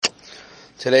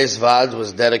Today's Vad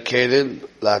was dedicated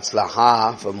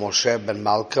L'Atzlaha for Moshe ben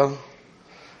Malka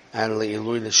and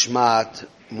Le'ilui Nishmat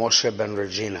Moshe ben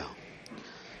Regina.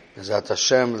 Bezat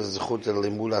Hashem, the Zechut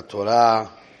Limud Torah,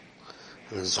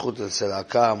 and the Zechut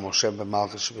Tzedakah, Moshe ben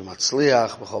Malka should be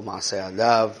Matzliach, B'chol Ma'aseh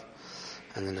Adav,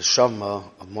 and the Neshama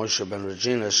of Moshe ben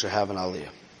Regina should have an Aliyah.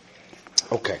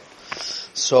 Okay,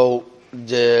 so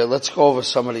let's go over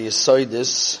some of the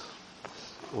Yesodis.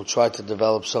 We'll try to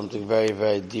develop something very,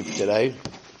 very deep today.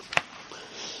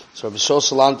 So Rabbi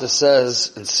Salanter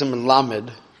says in Siman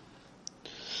Lamed,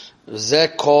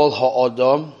 Zeh kol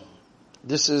ha'odam,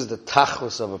 this is the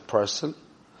tachlis of a person,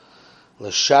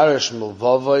 l'sharish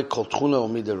milvavai kol tchuna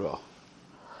u'midira.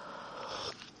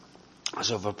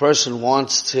 So if a person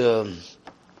wants to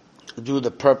do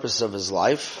the purpose of his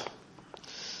life,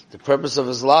 the purpose of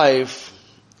his life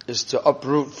is to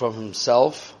uproot from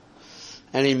himself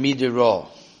any midira.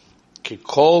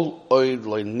 Kikol oid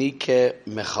loinike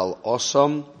mechal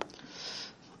osam,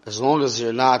 as long as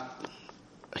you're not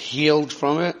healed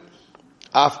from it,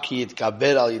 af ki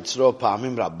yitkaber al yitzro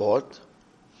pa'amim rabot,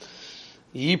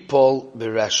 yipol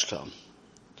bereshta.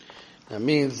 That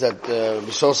means that the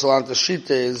Salanter Shita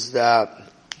is that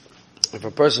if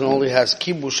a person only has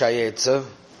kibush hayetza,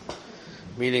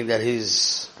 meaning that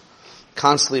he's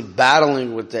constantly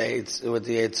battling with the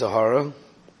Yetzer Hara,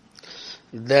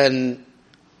 then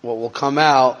what will come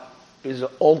out is that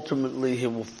ultimately he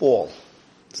will fall.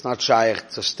 It's not shaykh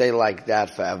to stay like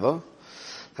that forever.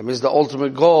 That means the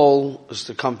ultimate goal is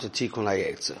to come to Tikkun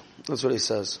HaYetzer. That's what he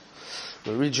says.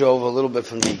 I'll read you over a little bit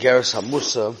from the Igeres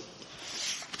HaMusa.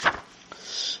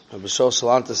 Rabbi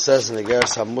Salanter says in the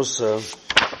Igeres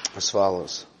HaMusa as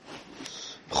follows.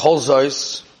 B'chol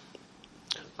zois,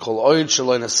 kol oid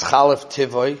shaloi neschalef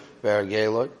tivoi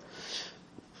v'ergeloi.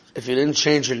 If you didn't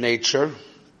change your nature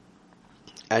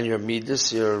and your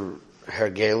midas, your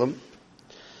hergelim,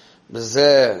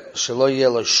 b'zeh shelo yeh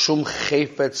lo shum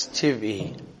chayfetz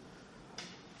tivi,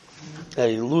 that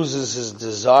he loses his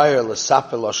desire,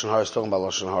 l'saper lashon hara, is talking about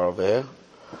lashon hara over here.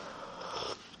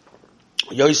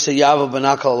 Yoyse yavo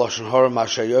benakal lashon hara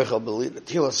masher yoichel b'li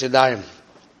tilas yadayim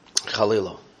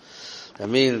chalilo. That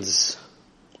means,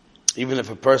 even if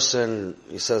a person,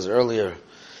 he says earlier,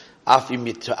 af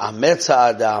imit ametza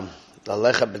adam,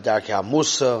 lalecha b'darkei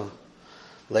hamusa,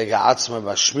 lega atzma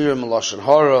b'shmirim lashon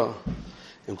hara,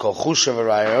 im kol chusha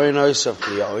v'rayonos of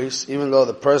kliyois, even though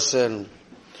the person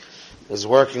is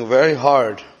working very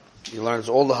hard, he learns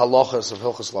all the halachas of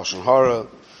Hilchas Lashon Hara,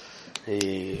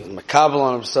 he makabel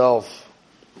on himself,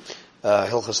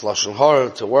 Hilchas Lashon Hara,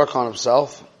 to work on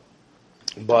himself,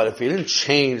 but if he didn't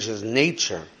change his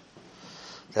nature,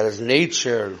 that his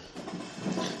nature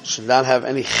should not have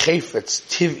any chayfetz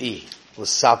tiv'i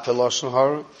l'saper lashon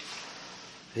hara,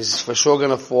 he's for sure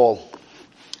going to fall.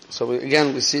 So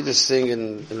we see this thing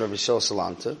in Rabbi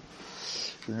Salanter,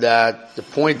 that the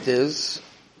point is,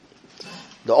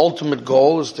 the ultimate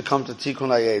goal is to come to Tikkun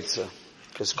HaYetzer.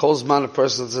 Because kol zman a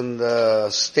person's in the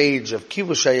stage of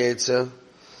kibush hayetzer,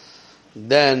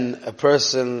 then a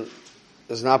person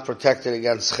is not protected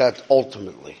against chet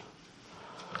ultimately.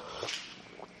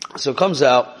 So it comes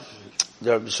out,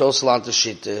 the Rabbi Salanter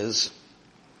shita is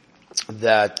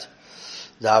that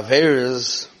the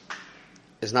averis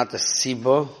is not the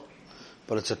siba,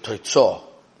 but it's a toitzah,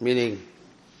 meaning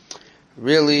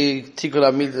really Tikkun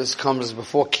HaMidas comes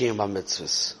before Kiyum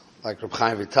HaMitzvahs. Like Reb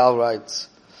Chaim Vital writes,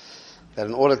 that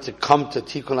in order to come to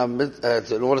Tikkun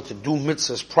HaMitzvahs, in order to do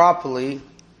mitzvahs properly,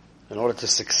 in order to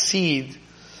succeed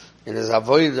in his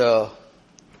avodah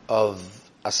of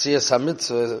Asiyas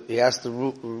HaMitzvah, he has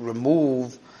to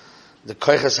remove the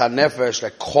koiches HaNefesh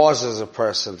that causes a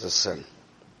person to sin.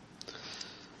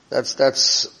 That's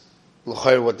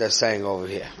l'chayr what they're saying over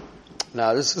here.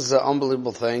 Now this is an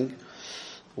unbelievable thing,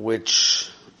 which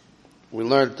we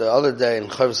learned the other day in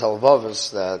Chovos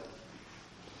HaLevavos, that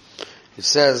he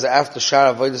says after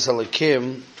Shar Avodas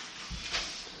Elokim,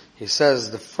 he says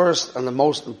the first and the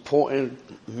most important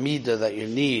midah that you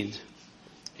need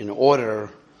in order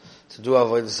to do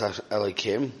Avodas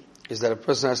Elokim is that a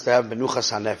person has to have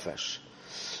Menuchas HaNefesh.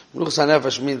 Menuchas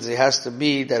HaNefesh means he has to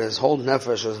be that his whole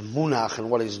nefesh is munach in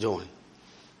what he's doing.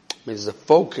 It means the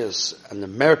focus and the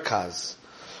merkaz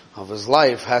of his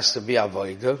life has to be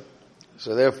avodah.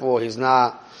 So therefore he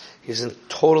isn't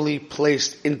totally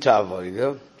placed into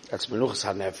avodah. That's Menuchas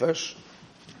HaNefesh.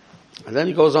 And then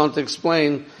he goes on to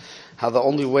explain how the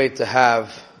only way to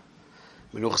have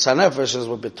Menuchas HaNefesh is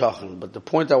with bitachon. But the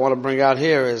point I want to bring out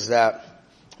here is that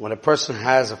when a person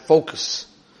has a focus,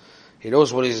 he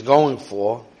knows what he's going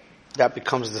for, that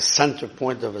becomes the center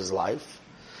point of his life.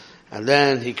 And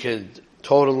then he could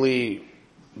totally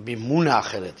be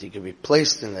munach in it, he could be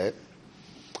placed in it,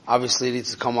 Obviously, he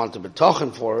needs to come on to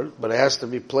betochen for it, but it has to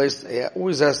be placed, it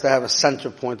always has to have a center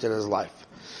point in his life.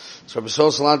 So Rabbi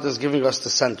Salanter is giving us the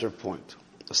center point.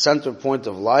 The center point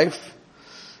of life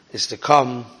is to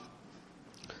come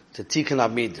to Tikkun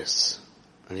Amidus.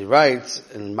 And he writes,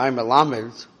 in my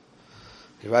Melamed,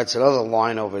 he writes another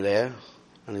line over there,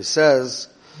 and he says,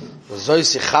 so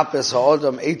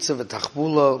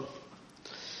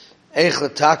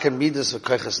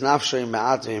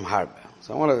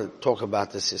I wanted to talk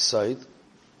about this aside.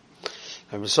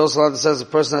 Rabbi Salanter says the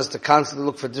person has to constantly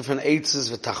look for different eitzes,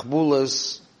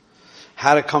 v'tachbulas,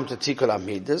 how to come to Tikkun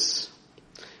Amidus,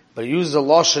 but use the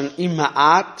lashon im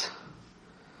ma'at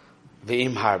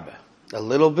v'im harbe, a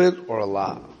little bit or a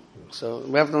lot. So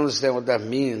we have to understand what that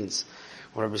means.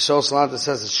 When Rabbi Salanter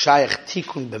says it's shayach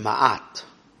tikkun b'ma'at,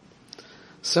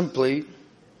 simply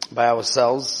by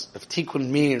ourselves, if tikkun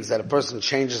means that a person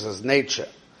changes his nature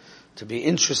to be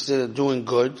interested in doing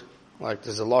good, like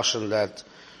there's a lashon that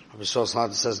Rabbi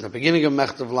Salanter says in the beginning of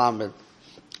Mechtav Lamed,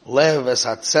 lev es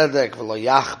hatzedek v'lo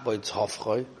yachbo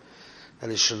tzhofchoi, that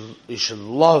he should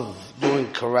love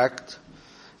doing correct,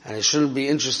 and he shouldn't be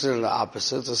interested in the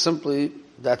opposite. So simply,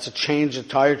 that's a change, a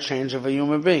entire change of a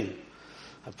human being.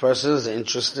 A person is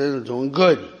interested in doing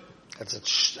good. That's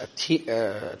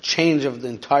a change of the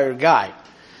entire guy.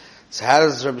 So how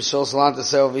does Rabbi Salanter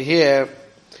say over here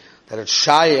that it's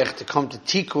shayach to come to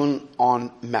tikkun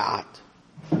on ma'at?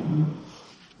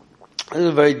 This is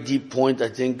a very deep point, I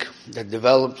think, that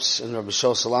develops in Rabbi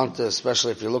Salanter,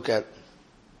 especially if you look at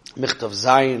Michtav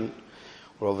Zayin,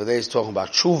 where over there he's talking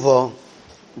about tshuva,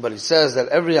 but he says that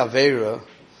every aveira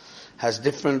has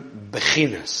different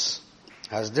bechinas,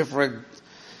 has different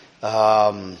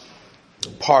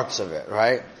parts of it,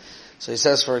 right? So he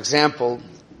says, for example,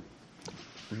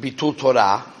 bitul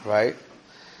Torah, right?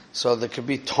 So there could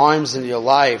be times in your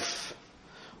life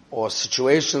or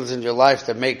situations in your life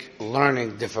that make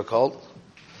learning difficult,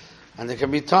 and there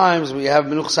can be times where you have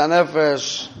menuchas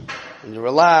nefesh, and you're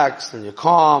relaxed and you're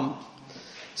calm,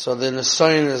 so the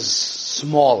nisayon is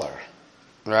smaller,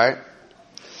 right?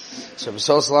 So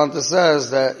Salanter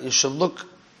says that you should look,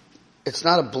 it's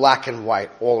not a black and white,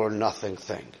 all or nothing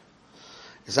thing.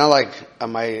 It's not like,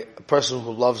 am I a person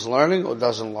who loves learning or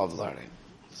doesn't love learning?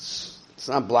 It's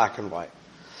not black and white.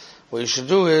 What you should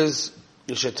do is,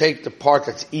 you should take the part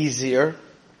that's easier,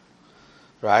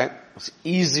 right? It's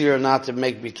easier not to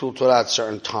make bitul Torah at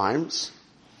certain times,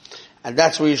 and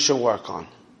that's where you should work on.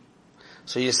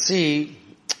 So you see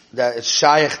that it's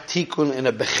shayach tikkun in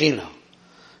a bechina.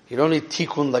 You don't need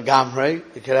tikkun lagamre.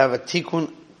 You can have a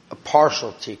tikkun, a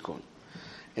partial tikkun,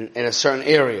 in a certain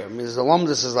area. It means the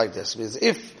lumdus is like this. It means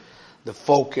if the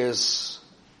focus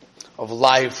of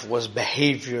life was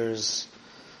behaviors,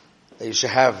 that you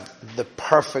should have the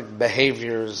perfect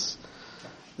behaviors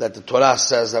that the Torah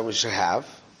says that we should have.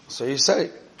 So you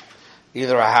say,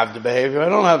 either I have the behavior, or I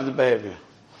don't have the behavior.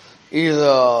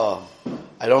 Either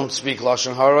I don't speak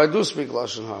Lashon Hara, or I do speak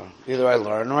Lashon Hara. Either I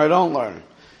learn or I don't learn.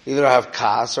 Either I have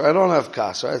kas or I don't have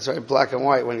kas, right? It's very black and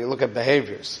white when you look at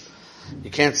behaviors.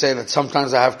 You can't say that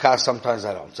sometimes I have kas, sometimes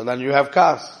I don't. So then you have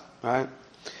kas, right?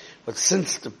 But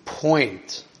since the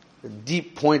point, the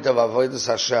deep point of Avodas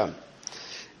Hashem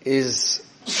is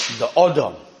the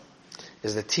Odom,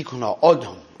 is the Tikkun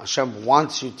HaOdom. Hashem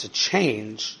wants you to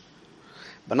change,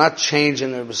 but not change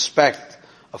in the respect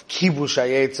of Kibush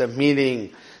HaYetzer,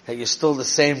 meaning that you're still the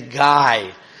same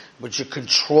guy, but you're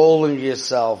controlling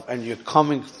yourself and you're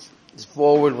coming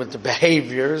forward with the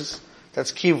behaviors.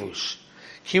 That's Kibush.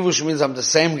 Kibush means I'm the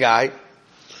same guy,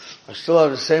 I still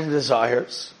have the same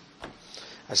desires,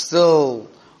 I still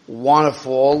want to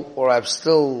fall, or I'm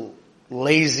still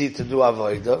lazy to do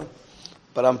avodah,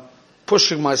 but I'm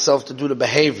pushing myself to do the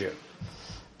behavior.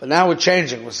 But now we're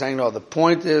changing. We're saying, no, the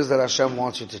point is that Hashem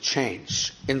wants you to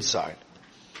change inside.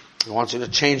 He wants you to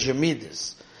change your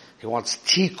midas. He wants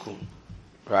tikkun,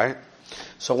 right?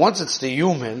 So once it's the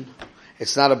human,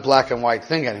 it's not a black and white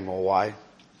thing anymore. Why?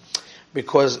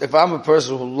 Because if I'm a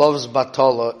person who loves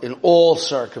batala in all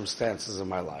circumstances of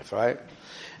my life, right?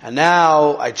 And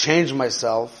now I change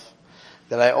myself,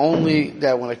 that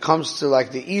when it comes to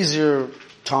like the easier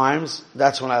times,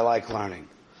 that's when I like learning.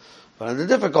 But in the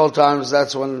difficult times,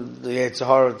 that's when the Yetzer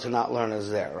Hara to not learn is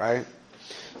there, right?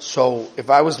 So if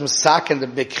I was misaken the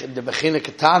bechina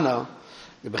katana,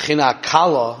 the bechina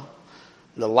akala,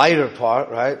 the lighter part,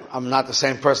 right? I'm not the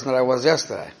same person that I was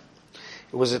yesterday.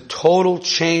 It was a total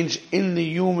change in the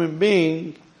human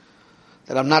being,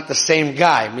 that I'm not the same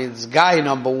guy. It means guy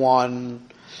number one,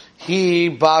 he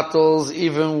battles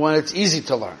even when it's easy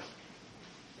to learn.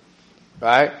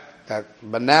 Right?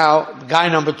 But now, guy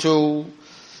number two,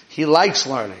 he likes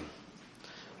learning.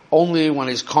 only when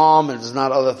he's calm and there's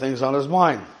not other things on his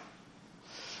mind.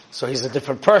 So he's a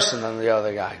different person than the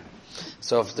other guy.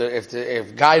 So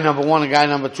if guy number one and guy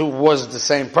number two was the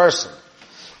same person,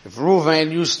 if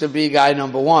Reuven used to be guy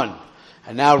number one,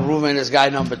 and now Reuven is guy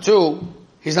number two,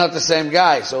 he's not the same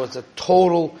guy. So it's a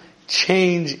total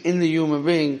change in the human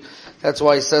being. That's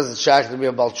why he says it's shach to be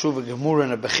a Baal Tshuva, Gemura,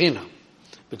 and a Bechina.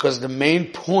 Because the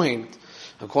main point,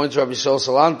 according to Rabbi Yisrael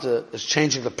Salanter, is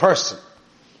changing the person.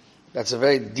 That's a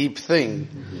very deep thing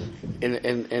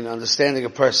in understanding a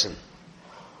person.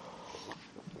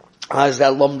 How is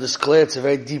that lumdus clear? It's a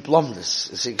very deep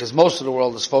lumdus. You see, because most of the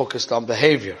world is focused on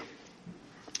behavior.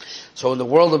 So in the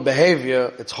world of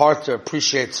behavior, it's hard to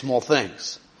appreciate small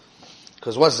things.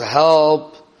 Because what's the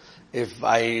help if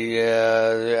I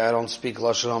don't speak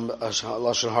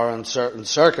Lashon Hara in certain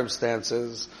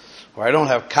circumstances, or I don't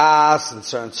have kas in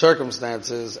certain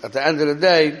circumstances? At the end of the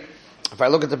day, if I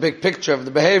look at the big picture of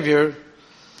the behavior,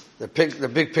 the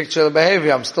big picture of the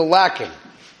behavior, I'm still lacking.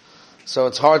 So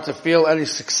it's hard to feel any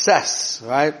success,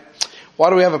 right? Why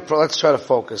do we have let's try to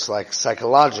focus, like,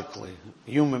 psychologically.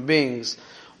 Human beings,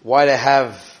 why they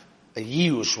have a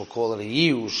yiush, we'll call it a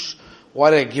yiush, why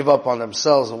they give up on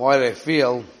themselves and why they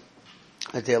feel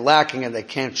that they're lacking and they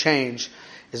can't change,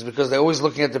 is because they're always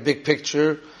looking at the big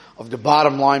picture of the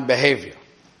bottom line behavior.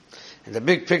 And the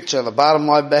big picture of the bottom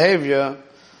line behavior,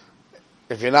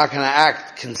 if you're not going to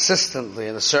act consistently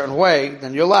in a certain way,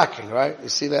 then you're lacking, right? You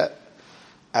see that?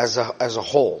 As a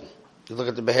whole. You look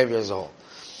at the behavior as a whole.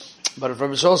 But if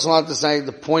Rabbi Yisrael Salanter is saying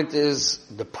the point is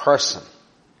the person.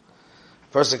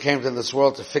 The person came to this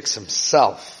world to fix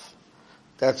himself.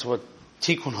 That's what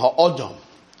tikkun ha'odom,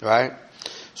 right?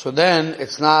 So then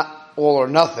it's not all or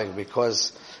nothing,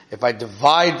 because if I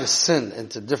divide the sin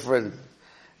into different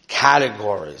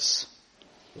categories,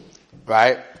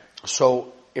 right?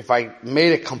 So if I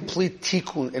made a complete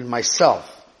tikkun in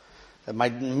myself, that my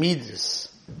midas,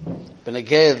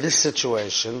 Benegay this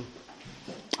situation,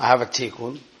 I have a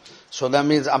tikkun, so that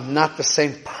means I'm not the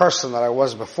same person that I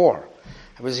was before.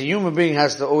 Because a human being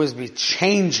has to always be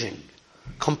changing,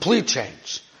 complete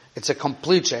change. It's a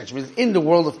complete change. It means in the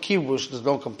world of kibush, there's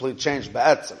no complete change,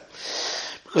 ba'atzim.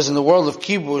 Because in the world of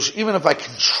kibush, even if I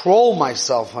control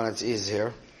myself when it's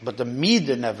easier, but the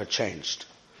midah never changed.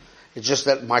 It's just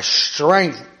that my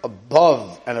strength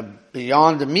above and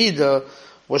beyond the midah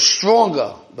was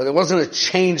stronger, but it wasn't a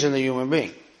change in the human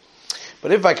being.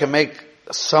 But if I can make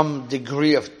some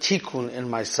degree of tikkun in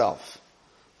myself,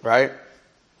 right?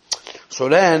 So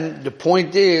then the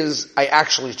point is I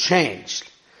actually changed.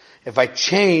 If I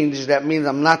change, that means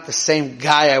I'm not the same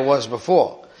guy I was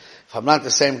before. If I'm not the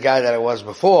same guy that I was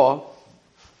before,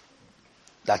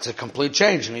 that's a complete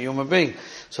change in a human being.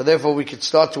 So therefore we could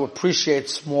start to appreciate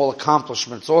small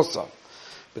accomplishments also.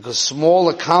 Because small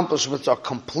accomplishments are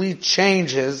complete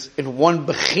changes in one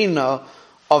bechina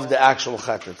of the actual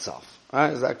chet itself.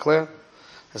 Right? Is that clear?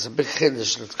 That's a big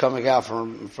chiddush that's coming out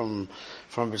from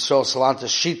Yisrael Salanter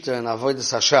Shita and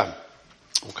Avodas Hashem.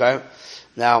 Okay?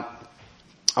 Now,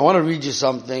 I want to read you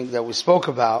something that we spoke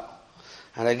about,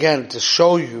 and again, to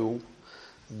show you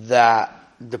that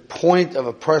the point of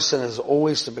a person is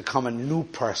always to become a new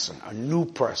person,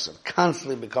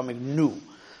 constantly becoming new.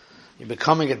 You're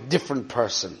becoming a different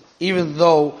person. Even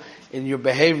though in your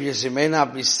behaviors you may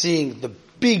not be seeing the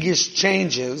biggest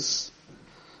changes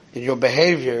in your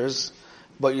behaviors,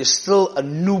 but you're still a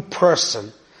new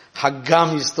person.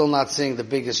 Hagam, you're still not seeing the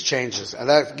biggest changes. And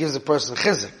that gives a person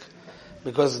chizik.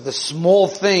 Because the small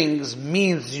things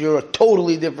means you're a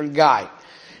totally different guy.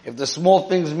 If the small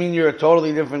things mean you're a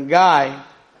totally different guy,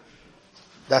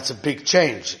 that's a big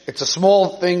change. It's a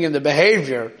small thing in the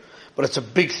behavior, but it's a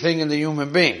big thing in the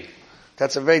human being.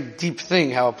 That's a very deep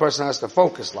thing, how a person has to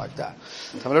focus like that.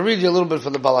 So I'm going to read you a little bit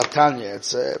from the Balatanya.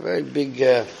 It's a very big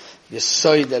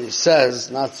yesod that he says,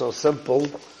 not so simple,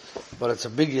 but it's a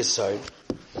big yesod.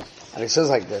 And he says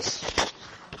like this,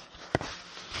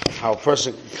 how a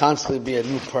person can constantly be a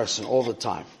new person all the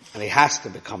time. And he has to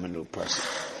become a new person.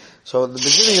 So at the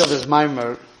beginning of his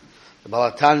Maimer, the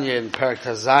Balatanya in Perek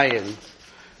Tazayin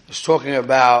is talking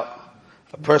about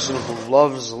a person who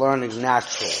loves learning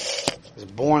naturally. He's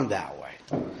born that way.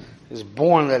 He's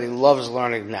born that he loves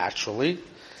learning naturally.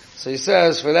 So he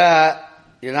says, for that,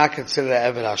 you're not considered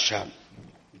an Eved Hashem.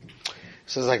 He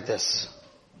says like this.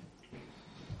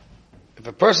 If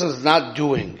a person is not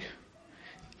doing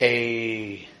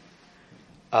a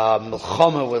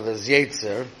milchama with his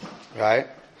yetzer, right?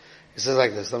 He says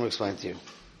like this. Let me explain to you.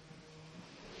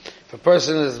 If a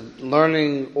person is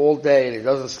learning all day and he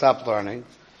doesn't stop learning,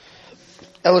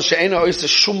 so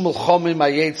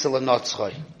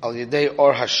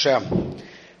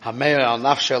Hameir al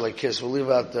nafshe lekis. We'll leave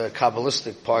out the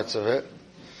Kabbalistic parts of it.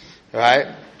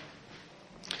 Right?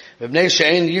 Let's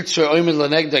say you had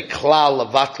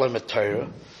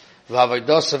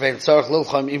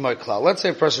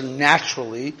a person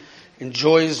naturally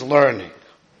enjoys learning,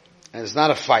 and it's not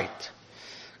a fight.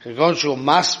 And he goes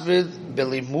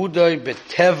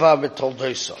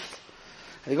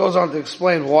on to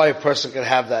explain why a person can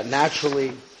have that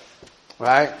naturally,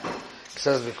 right? He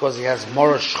says because he has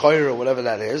morosh choir or whatever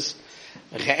that is.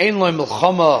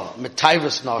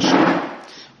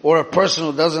 Or a person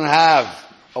who doesn't have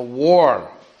a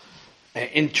war, an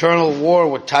internal war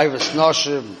with taivas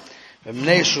nashim,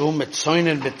 there's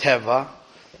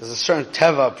a certain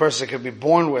teva a person can be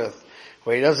born with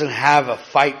where he doesn't have a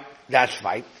fight, that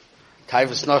fight.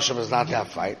 Taivas nashim is not that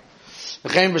fight.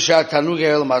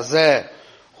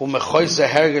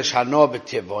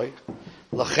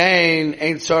 L'chein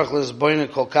ein tzorch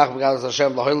l'zboinen kol kach b'galas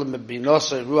Hashem l'hoilem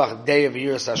b'binosoi ruach dei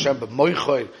v'yiras Hashem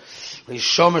b'moichoi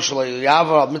l'shomesh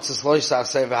l'yavar al mitzvahs lo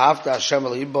yisasei v'hafta Hashem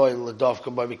l'iboi l'dov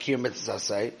k'boi b'kiyam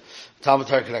mitzvahs asei Talmud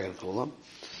Torah Keneged Kulam.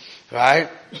 Right?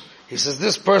 He says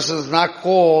this person is not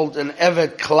called an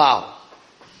Eved Klal.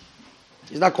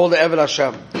 He's not called an Eved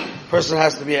Hashem. Person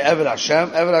has to be an Eved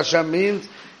Hashem. Eved Hashem means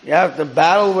you have to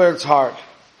battle where it's hard.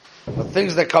 But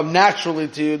things that come naturally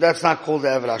to you, that's not called the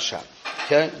Eved Hashem.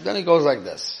 Okay? Then he goes like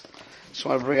this. Just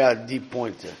want to bring out a deep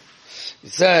point here. He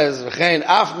says, let's say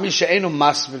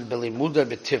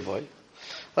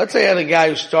you had a guy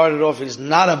who started off, he's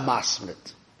not a masmid.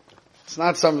 It's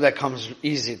not something that comes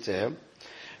easy to him.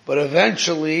 But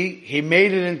eventually, he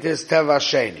made it into his teva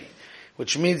sheni,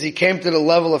 which means he came to the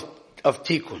level of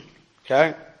tikkun.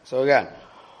 Okay? So again,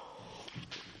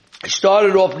 he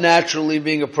started off naturally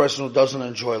being a person who doesn't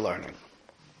enjoy learning.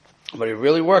 But he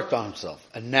really worked on himself.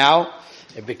 And now,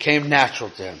 it became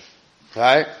natural to him.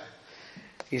 Right?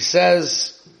 He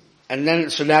says, and then,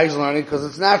 so now he's learning because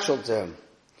it's natural to him.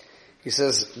 He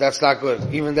says, that's not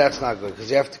good. Even that's not good. Because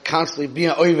you have to constantly be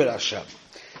an oived Hashem.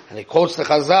 And he quotes the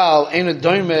Chazal, Eina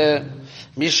doime,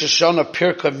 misha shona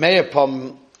pirka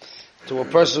me'apom, to a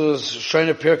person who's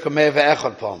shona pirka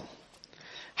me've'echad pom.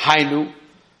 Hainu,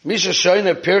 misha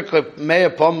shona pirka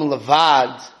me'apom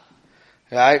levad,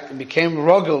 right? He became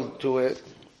rugged to it,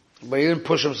 but he didn't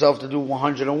push himself to do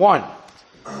 101.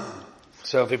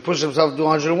 So if he pushed himself to do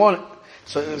 101,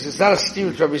 so it's not a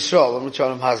steer to Rabbi Yisrael. Let me try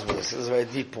to hasbah this. This is a very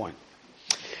deep point.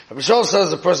 Rabbi Yisrael says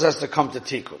the person has to come to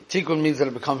tikkun. Tikkun means that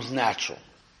it becomes natural.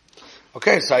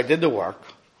 Okay, so I did the work,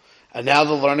 and now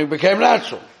the learning became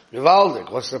natural. Yivaldik,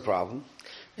 what's the problem?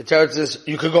 The Torah says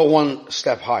you could go one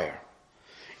step higher.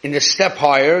 In the step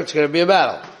higher, it's going to be a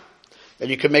battle. Then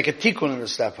you can make a tikkun in a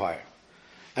step higher.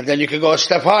 And then you can go a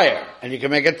step higher, and you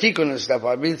can make a tikkun in a step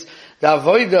higher. It means the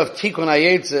avodah of tikkun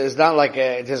hayetza is not like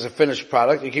it is a finished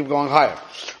product. You keep going higher.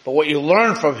 But what you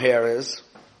learn from here is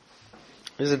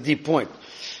a deep point.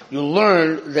 You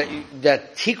learn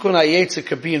that tikkun hayetza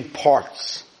could be in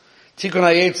parts. Tikkun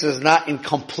hayetza is not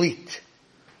incomplete.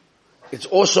 It's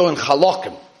also in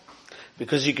chalokim.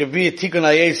 Because you can be a tikkun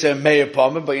hayetza in meir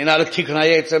pamim, but you're not a tikkun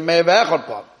hayetza in meir ve'echad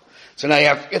pam. So now you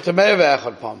have to get to meir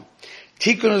ve'echad pam.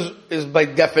 Tikkun is by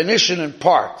definition in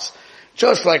parts.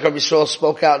 Just like Rabbi Yisrael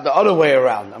spoke out the other way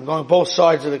around. I'm going both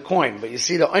sides of the coin, but you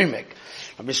see the oimik.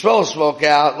 Rabbi Yisrael spoke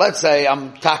out, let's say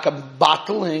I'm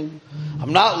battling,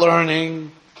 I'm not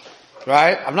learning,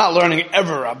 right? I'm not learning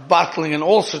ever, I'm battling in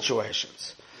all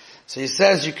situations. So he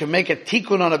says you can make a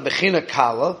tikkun on a bechina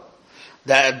kala,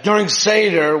 that during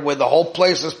Seder, where the whole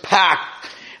place is packed,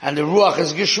 and the ruach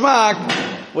is gishmak,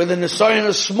 where the nisayon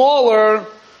is smaller,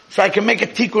 so I can make a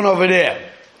tikkun over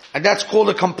there. And that's called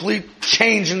a complete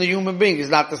change in the human being. He's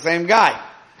not the same guy.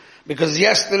 Because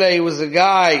yesterday he was a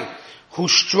guy who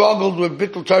struggled with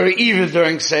Bittul Torah even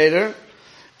during Seder,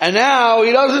 and now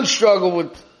he doesn't struggle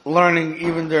with learning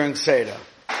even during Seder.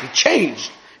 He changed.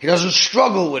 He doesn't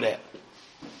struggle with it.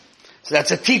 So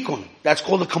that's a tikkun. That's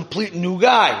called a complete new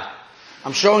guy.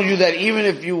 I'm showing you that even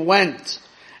if you went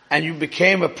and you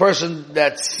became a person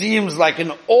that seems like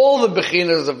in all the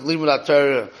bechinas of Limud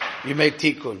Torah, you made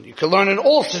tikkun. You can learn in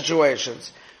all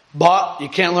situations, but you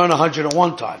can't learn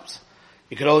 101 times.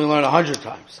 You can only learn 100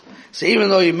 times. So even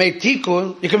though you made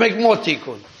tikkun, you can make more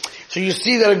tikkun. So you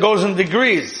see that it goes in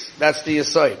degrees. That's the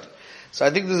aside. So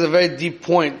I think this is a very deep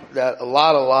point that a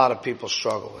lot of people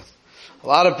struggle with. A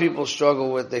lot of people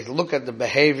struggle with, they look at the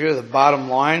behavior, the bottom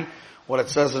line, what it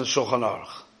says in Shulchan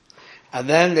Aruch. And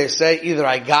then they say, either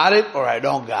I got it or I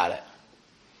don't got it.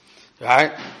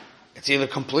 Right? It's either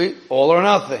complete, all or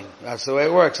nothing. That's the way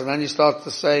it works. And then you start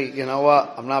to say, you know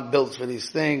what, I'm not built for these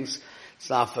things. It's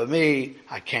not for me.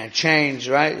 I can't change,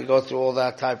 right? You go through all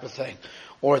that type of thing.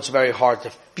 or it's very hard to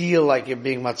feel like you're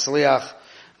being matzliach.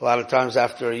 A lot of times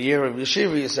after a year of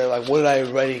yeshiva, you say, like, what did I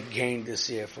already gain this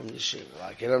year from yeshiva?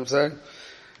 Like, you know what I'm saying?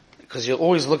 Because you're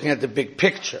always looking at the big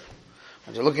picture.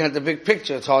 When you're looking at the big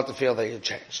picture, it's hard to feel that you've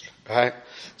changed. Right?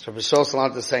 So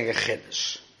Salanter is saying a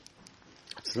chiddush.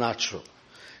 It's not true.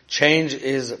 Change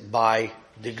is by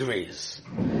degrees.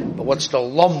 But what's the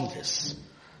lomdus?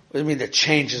 What do you mean that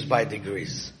change is by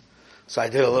degrees? So I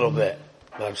did a little bit,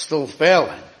 but I'm still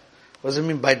failing. What does it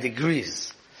mean by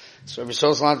degrees? So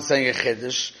Salanter is saying a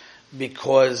chiddush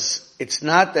because it's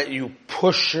not that you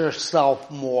push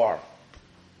yourself more.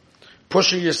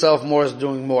 Pushing yourself more is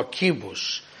doing more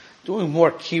kibush. Doing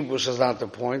more kibush is not the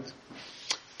point.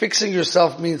 Fixing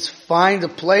yourself means find a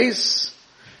place,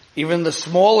 even the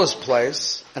smallest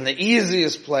place, and the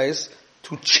easiest place,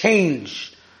 to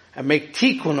change and make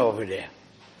tikkun over there.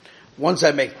 Once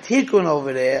I make tikkun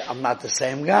over there, I'm not the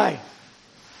same guy.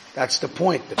 That's the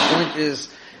point. The point is,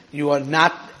 you are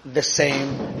not the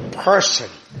same person.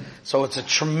 So it's a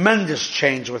tremendous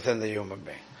change within the human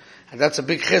being. And that's a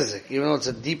big chizik. Even though it's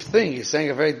a deep thing, he's saying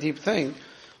a very deep thing,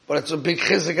 but it's a big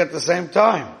chizik at the same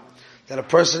time. That a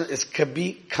person could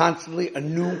be constantly a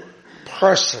new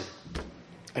person.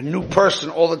 A new person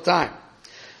all the time.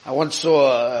 I once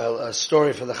saw a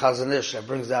story for the Chazon Ish that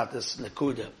brings out this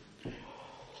nekuda.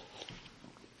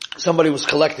 Somebody was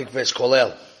collecting Ves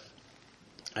Kolel.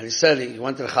 And he said, he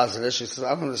went to the Chazon Ish, he says,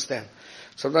 I don't understand.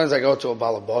 Sometimes I go to a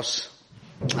balabos,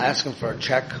 I ask him for a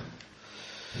check, and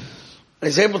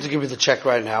he's able to give me the check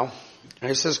right now, and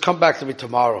he says, come back to me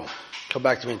tomorrow. Come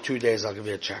back to me in 2 days, I'll give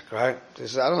you a check, right? He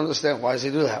says, I don't understand, why does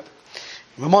he do that?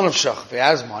 If he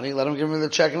has money, let him give me the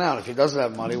check now. If he doesn't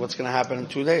have money, what's going to happen in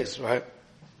 2 days, right?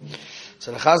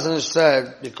 So the Chazon Ish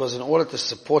said, because in order to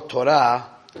support Torah,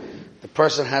 the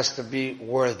person has to be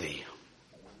worthy.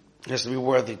 He has to be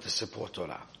worthy to support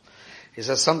Torah. He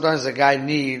says sometimes the guy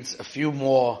needs a few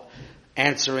more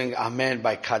answering Amen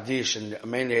by Kaddish and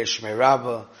Amen Yeshmei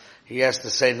Rabbah. He has to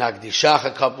say Nagdishach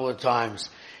a couple of times.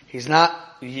 He's not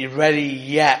ready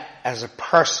yet as a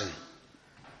person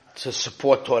to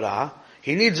support Torah.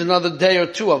 He needs another day or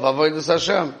two of Avodas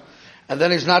Hashem. And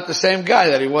then he's not the same guy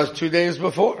that he was 2 days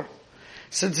before.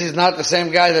 Since he's not the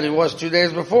same guy that he was 2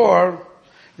 days before,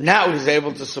 now he's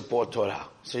able to support Torah.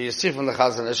 So you see from the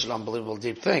Chazon Ish an unbelievable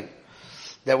deep thing.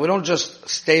 That we don't just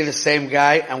stay the same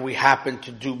guy and we happen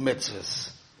to do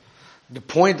mitzvahs. The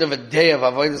point of a day of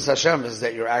Avodas Hashem is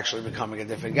that you're actually becoming a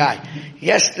different guy.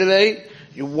 Yesterday,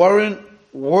 you weren't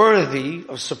worthy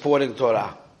of supporting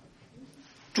Torah.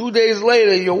 2 days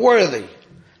later, you're worthy.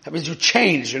 That means you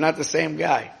changed. You're not the same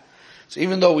guy. So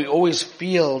even though we always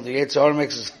feel, the Yetzer Hara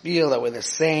makes us feel that we're the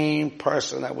same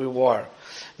person that we were.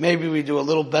 Maybe we do a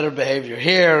little better behavior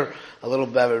here, a little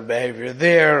better behavior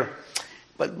there,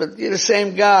 but you're the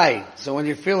same guy. So when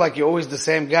you feel like you're always the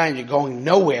same guy and you're going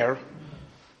nowhere,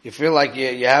 you feel like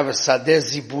you have a sadeh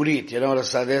ziburit. You know what a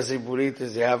sadeh ziburit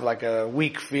is? You have like a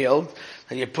weak field,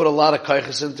 and you put a lot of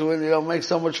kaiches into it, and you don't make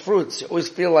so much fruits. You always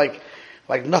feel like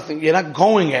nothing, you're not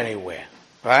going anywhere,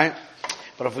 right?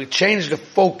 But if we change the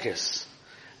focus,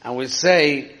 and we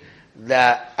say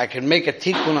that I can make a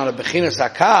tikkun on a bechinas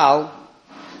hakal,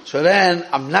 so then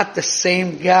I'm not the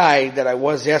same guy that I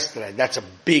was yesterday. That's a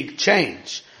big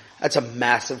change. That's a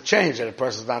massive change that a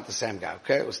person's not the same guy.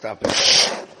 Okay, we'll stop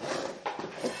it.